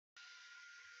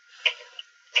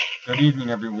Good evening,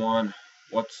 everyone.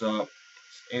 What's up?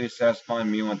 Ate a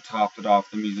satisfying meal and topped it off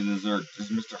the music dessert.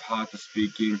 This is Mr. Hata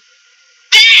speaking.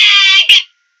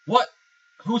 What?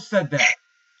 Who said that?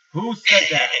 Who said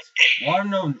that? Want to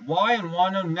know why and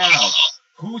want to know now?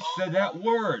 Who said that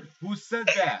word? Who said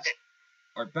that?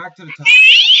 All right, back to the topic.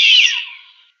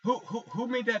 Who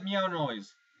made that meow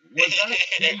noise? Was that a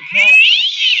kitty cat?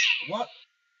 What?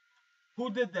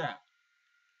 Who did that?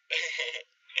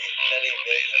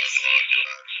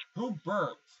 Who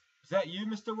burped? Is that you,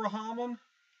 Mr. Rahaman?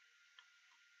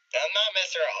 I'm not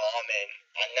Mr. Almond.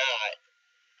 I'm not.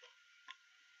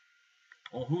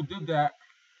 Well, who did that?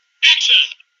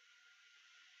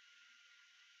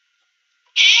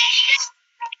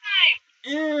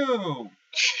 Ew!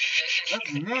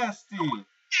 That's nasty.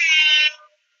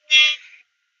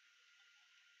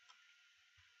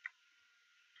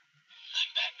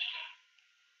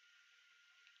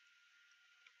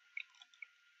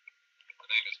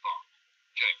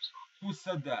 Who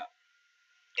said that?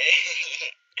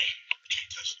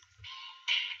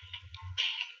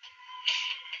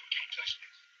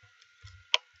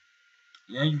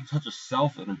 Yeah, you can touch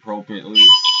yourself inappropriately.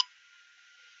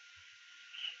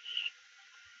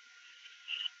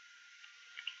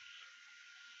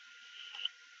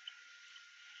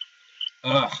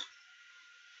 Ugh.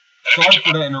 Sorry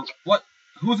for that. What?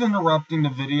 Who's interrupting the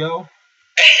video? None of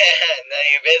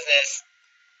your business.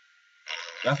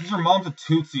 That's because your mom's a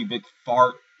tootsie, big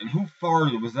fart. And who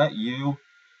farted? Was that you? None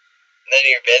of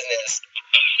your business.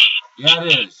 Yeah,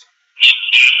 it is.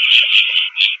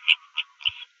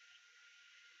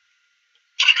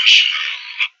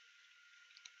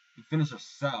 You finish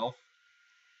yourself.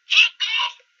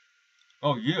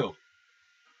 Oh, you.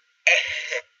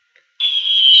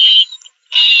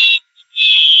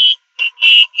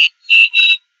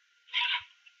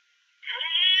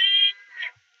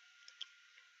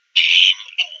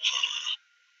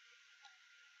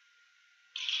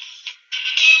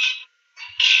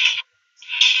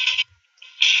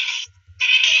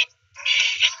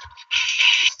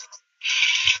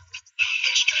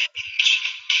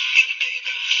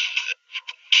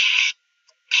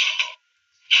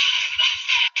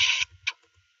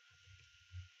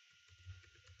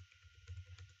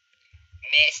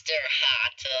 Mr.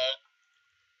 Hata.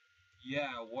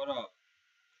 Yeah, what up?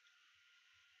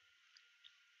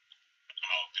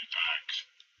 I'll be back.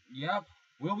 Yep,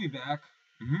 we'll be back.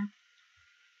 Mm-hmm.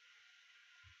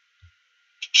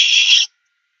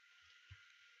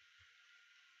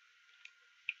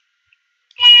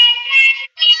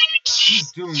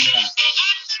 Who's doing that?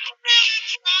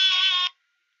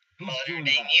 Who's doing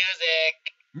that? Music.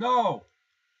 No!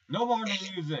 No modern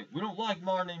music. We don't like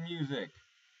modern music.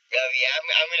 Oh, yeah,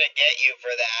 I'm gonna get you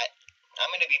for that. I'm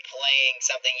gonna be playing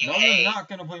something you hate. No, you're not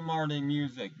gonna play modern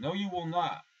music. No, you will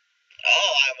not.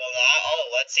 Oh, I will not. Oh,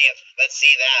 let's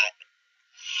see that.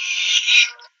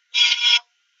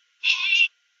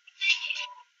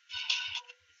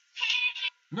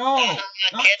 No!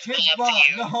 Not Kids Kids Bop Bop!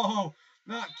 to you. No!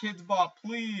 Not Kids Bop,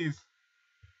 please!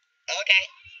 Okay.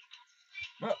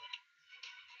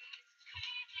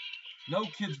 No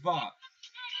Kids Bop.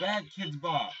 Bad Kids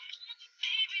Bop.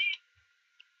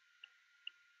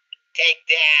 Take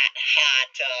that,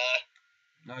 Hata.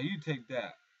 Now you take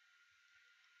that.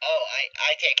 Oh,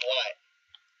 I take what?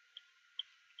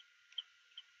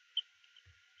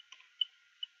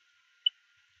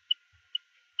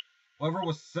 Whatever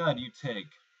was said, you take.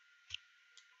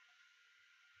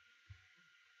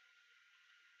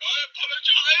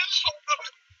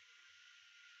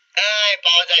 I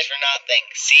apologize for nothing.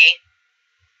 See?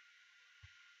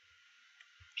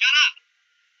 Shut up.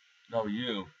 No,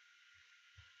 you.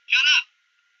 Shut up.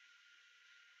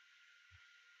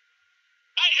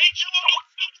 I hate you all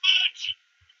so much.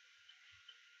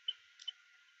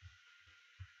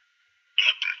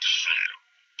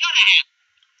 Go to hell.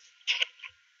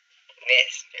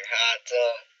 Mr. Hata.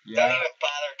 Yeah. Don't even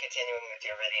bother continuing with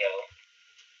your video.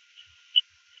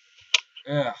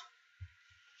 Yeah.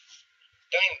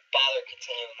 Don't even bother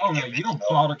continuing with Oh, no, your you video. don't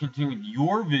bother continuing with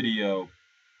your video.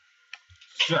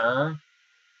 Sir.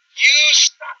 You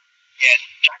suck, you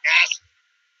jackass.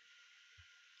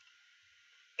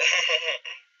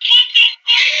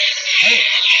 Hey,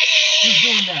 who's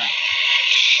doing that?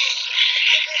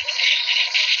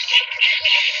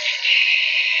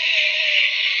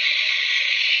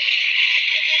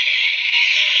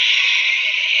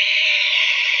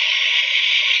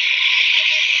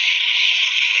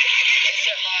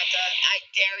 Mr. Hata, I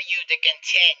dare you to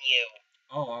continue.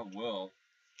 Oh, I will.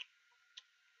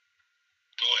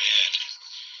 Go ahead.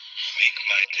 Make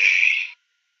my day.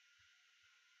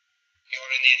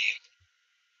 You're an idiot.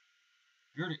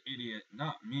 You're the idiot,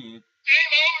 not me.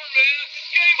 Game over, man.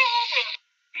 Game over.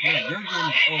 Yeah, your game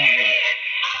is over.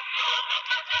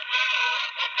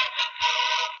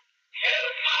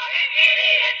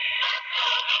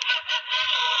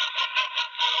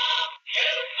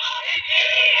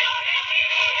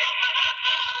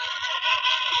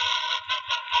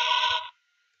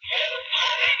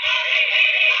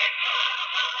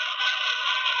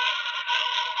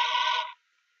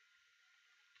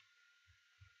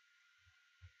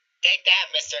 Take that,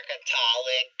 Mr.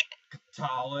 Catholic.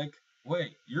 Catholic?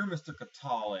 Wait, you're Mr.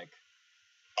 Catholic.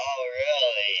 Oh,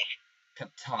 really?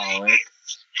 Catholic.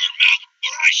 Your mouth,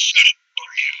 or I shut it for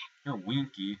you. You're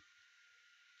Winky.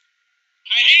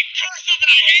 I hate curses and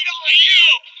I hate all of you.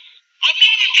 I'm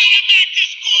never coming back to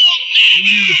school. Never.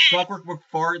 You Suckwork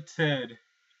McFarted.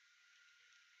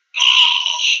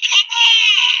 Oh, come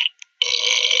on.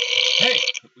 Hey,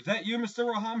 was that you, Mr.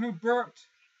 Raham, who burped?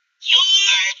 You're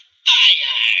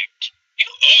fired. You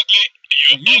ugly.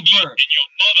 Well, you burped. And your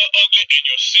mother ugly and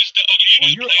your sister ugly. Well,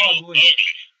 And you're ugly.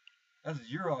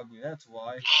 You're ugly, that's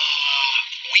why.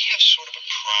 We have sort of a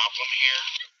problem here.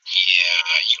 Yeah,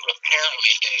 you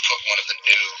apparently didn't put one of the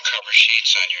new cover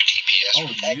sheets on your TPS. Oh,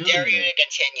 I you dare did. you to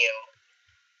continue.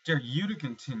 Dare you to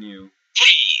continue.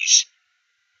 Freeze.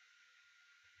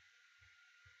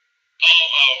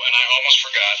 Oh, and I almost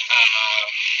forgot.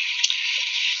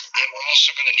 I'm also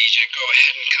going to need you to go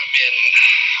ahead and come in.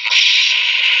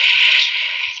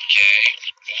 Okay.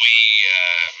 We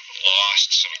lost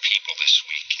some people this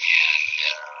week, and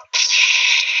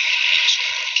so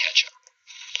we're going to catch up.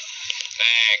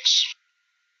 Thanks.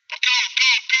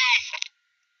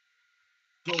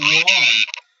 Go. Go on.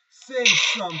 Say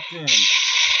something.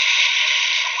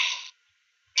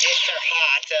 Mr.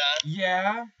 Hata.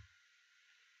 Yeah?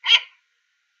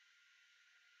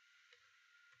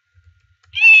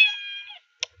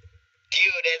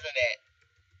 Cute, isn't it?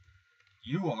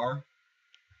 You are.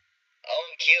 Oh,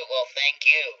 I'm cute. Well, thank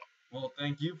you. Well,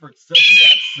 thank you for accepting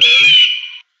that, sir.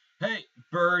 Hey,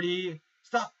 Birdie.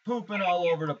 Stop pooping all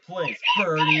over the place,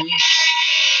 Birdie.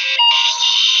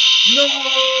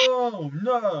 No!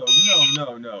 No.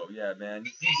 Yeah, man.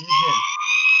 You did.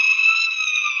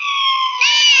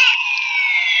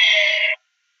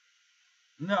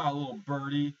 Nah, little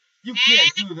birdie. You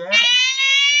can't do that.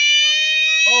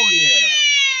 Oh, yeah.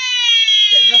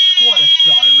 That's quite a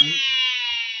siren.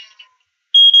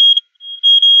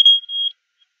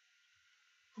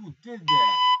 Who did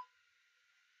that?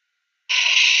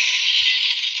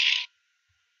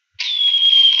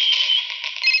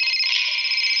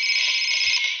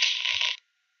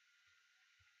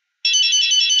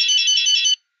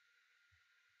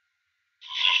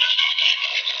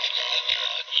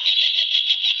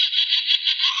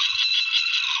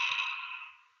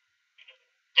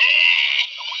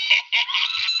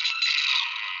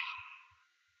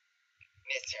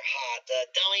 Mr. Hata,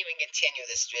 don't even continue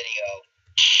this video.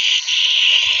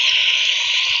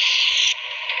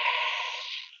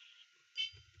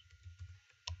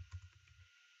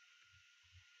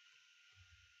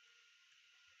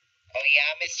 Oh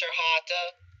yeah, Mr.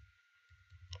 Hata?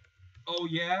 Oh,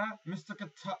 yeah? Mr.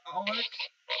 Catholic?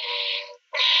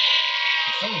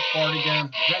 Did someone fart again?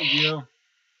 Is that you?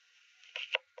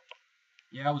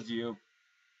 Yeah, it was you.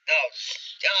 Oh,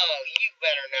 you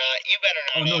better not. You better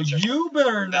not. Oh, no, answer. you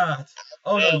better not.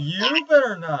 Oh, no, you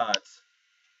better not.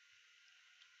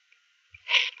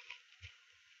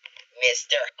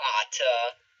 Mr. Hata.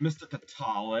 Mr.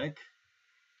 Catholic.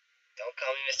 Don't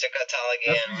call me Mr. Catholic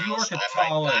That's again. because you're or else I might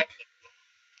Catholic. knock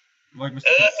Like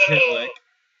Mr. Catholic.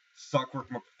 Suckwork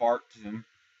McFartin.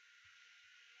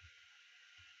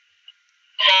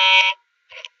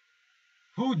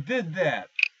 Who did that?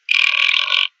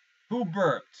 Who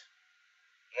burped?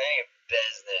 None of your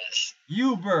business.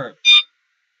 You burped.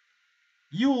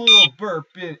 You little burp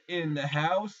in the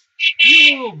house.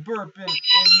 You little burp in the...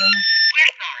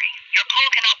 We're sorry. Your call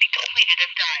cannot be completed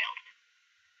as dialed.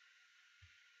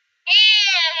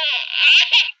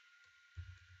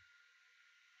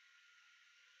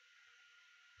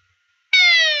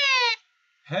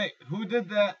 Hey, who did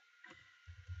that?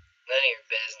 None of your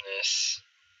business.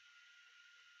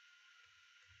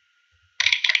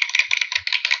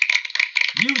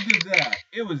 You did that.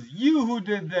 It was you who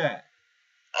did that.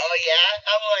 Oh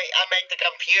yeah? I make the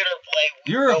computer play.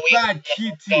 You're a bad Go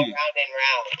kitty. round and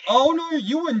round. Oh no,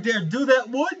 you wouldn't dare do that,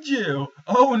 would you?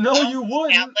 Oh no, you I'll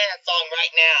wouldn't. play that song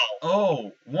right now.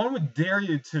 Oh, one would dare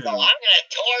you to. So I'm gonna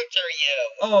torture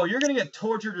you. Oh, you're gonna get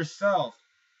tortured yourself.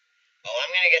 Oh, I'm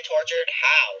gonna get tortured?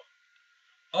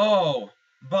 How? Oh,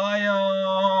 by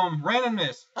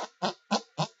randomness.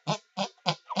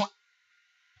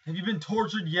 Have you been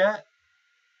tortured yet?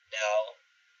 No.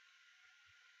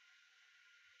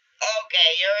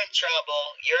 in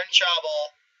trouble. You're in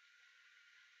trouble.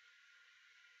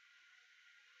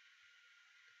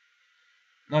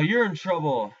 No, you're in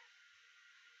trouble.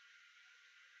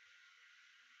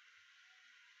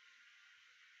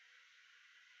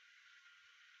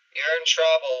 You're in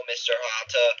trouble, Mr.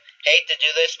 Hata. Hate to do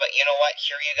this, but you know what?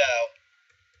 Here you go.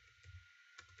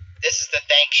 This is the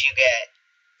thanks you get.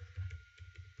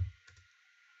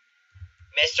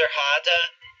 Mr.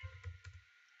 Hata.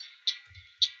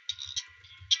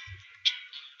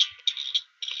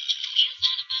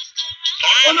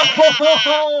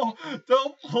 Oh no!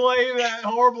 Don't play that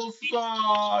horrible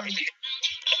song!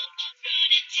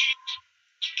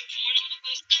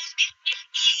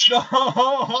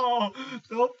 No!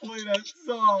 Don't play that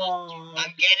song!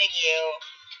 I'm getting you.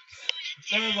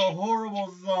 That is a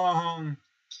horrible song.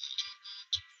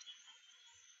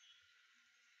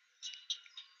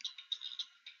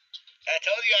 I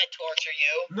told you I'd torture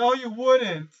you. No, you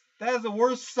wouldn't. That is the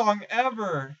worst song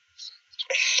ever.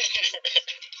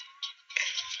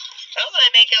 How can I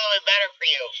make it a little better for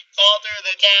you? All through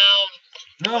the town.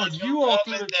 No, you all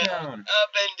through the town.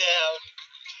 Up and down.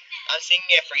 I'm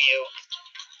singing it for you.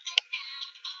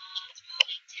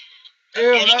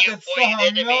 Ew, not that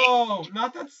song. No,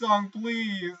 not that song,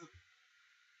 please.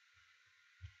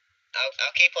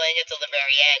 I'll keep playing it till the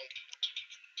very end.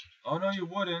 Oh, no, you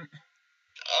wouldn't.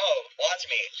 Oh, watch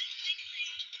me.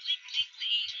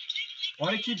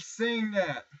 Why do you keep saying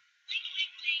that?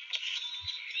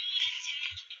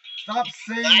 Stop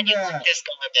saying that. This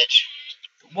garbage.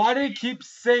 Why do you keep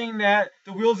saying that?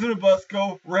 The wheels in a bus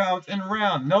go round and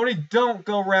round. No, they don't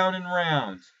go round and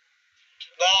round.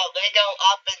 Well, they go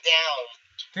up and down.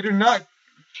 They do not.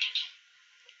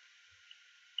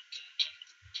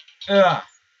 Ugh.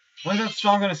 When's that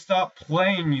song gonna stop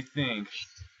playing, you think?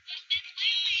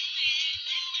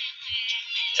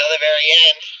 Till the very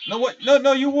end. No, what?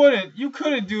 No, you wouldn't. You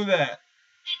couldn't do that.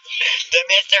 The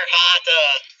Mr.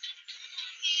 Hata.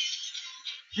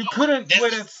 You couldn't play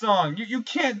that song. You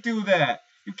can't do that.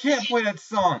 You can't play that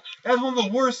song. That's one of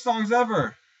the worst songs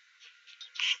ever.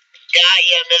 Got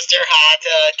you, Mr.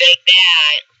 Hata. Take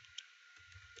that.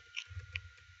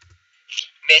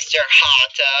 Mr.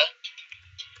 Hata.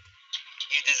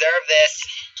 You deserve this.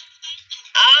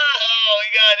 Oh, we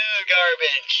got this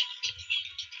garbage.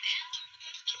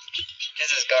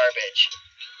 This is garbage.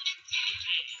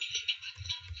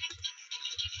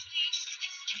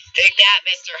 Take that,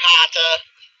 Mr. Hata.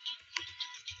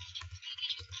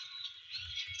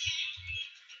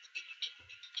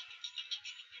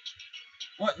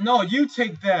 What? No, you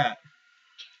take that.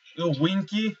 You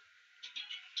winky.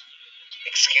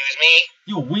 Excuse me?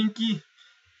 You winky.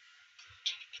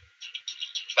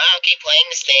 But I'll keep playing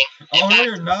this thing. Oh, no,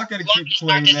 you're not gonna keep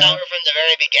playing that. Start this over from the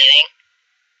very beginning.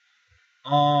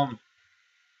 Want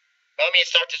me to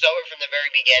start this over from the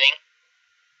very beginning?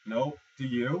 No. Do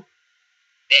you?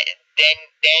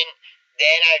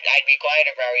 Then I'd be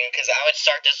quiet if I were you, because I would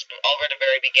start this over the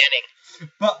very beginning.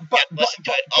 Listen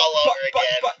to it all over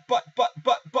again. Okay,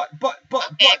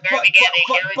 very beginning.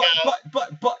 Here we go.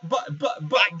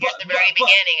 Here's the very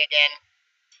beginning again.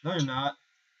 No, you're not.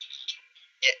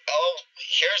 Yeah, oh,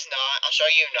 here's not. I'll show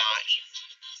you not.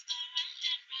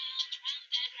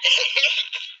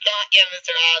 Got you, Mr.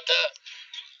 Hata.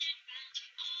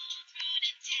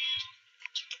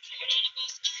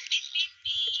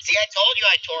 See, I told you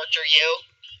I'd torture you.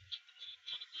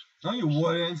 No, you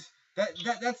wouldn't.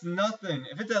 That's nothing.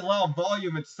 If it's at loud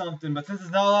volume, it's something. But since it's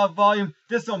not a loud volume,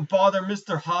 this don't bother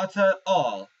Mr. Hata at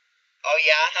all. Oh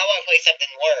yeah? How about I play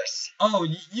something worse? Oh,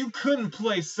 you couldn't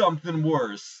play something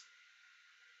worse.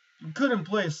 You couldn't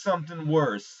play something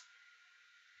worse.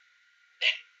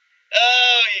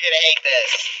 Oh, you're gonna hate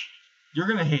this. You're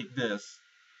gonna hate this.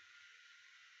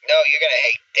 No, you're gonna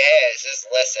hate this. Just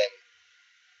listen.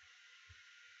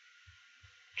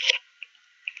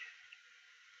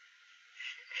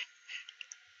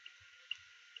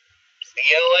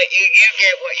 You know what? You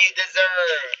get what you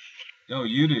deserve. Oh,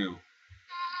 you do.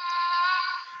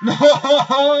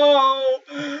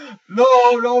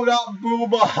 No! No, not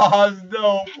Boobahs.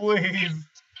 No, please.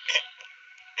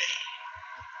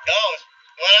 Oh,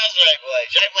 what else should I play?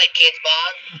 Should I play Kids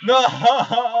Bob? No!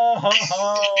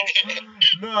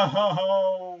 No!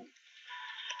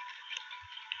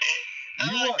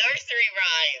 How about nursery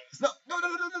rhymes? No,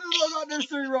 not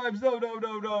nursery rhymes.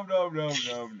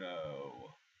 No.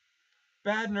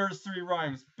 Bad nursery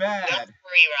rhymes. Bad.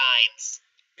 Nursery rhymes.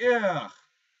 Yeah.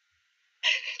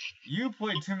 You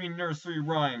play too many nursery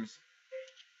rhymes.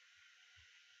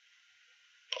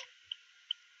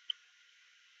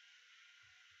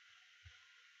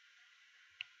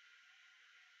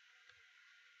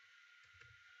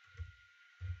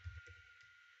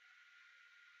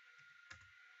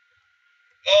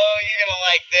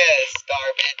 like this,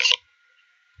 garbage.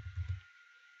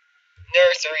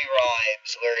 Nursery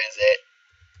rhymes, where is it?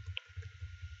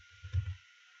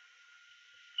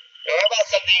 Or how about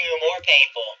something even more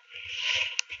painful?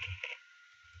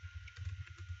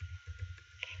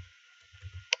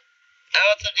 How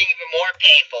about something even more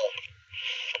painful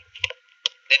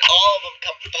than all of them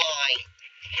combined?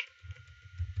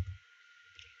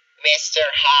 Mr.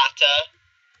 Hata.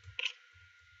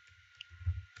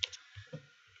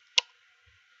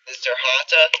 Mr.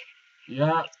 Hata?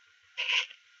 Yeah.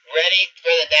 Ready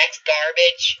for the next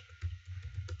garbage?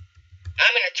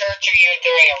 I'm gonna torture you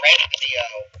during a rant video.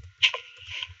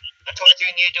 I'm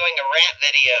torturing you doing a rant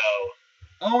video.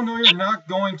 Oh, no, you're not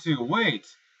going to. Wait.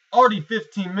 Already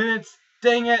 15 minutes?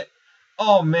 Dang it.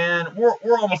 Oh, man.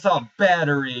 We're almost out of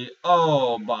battery.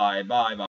 Oh, bye.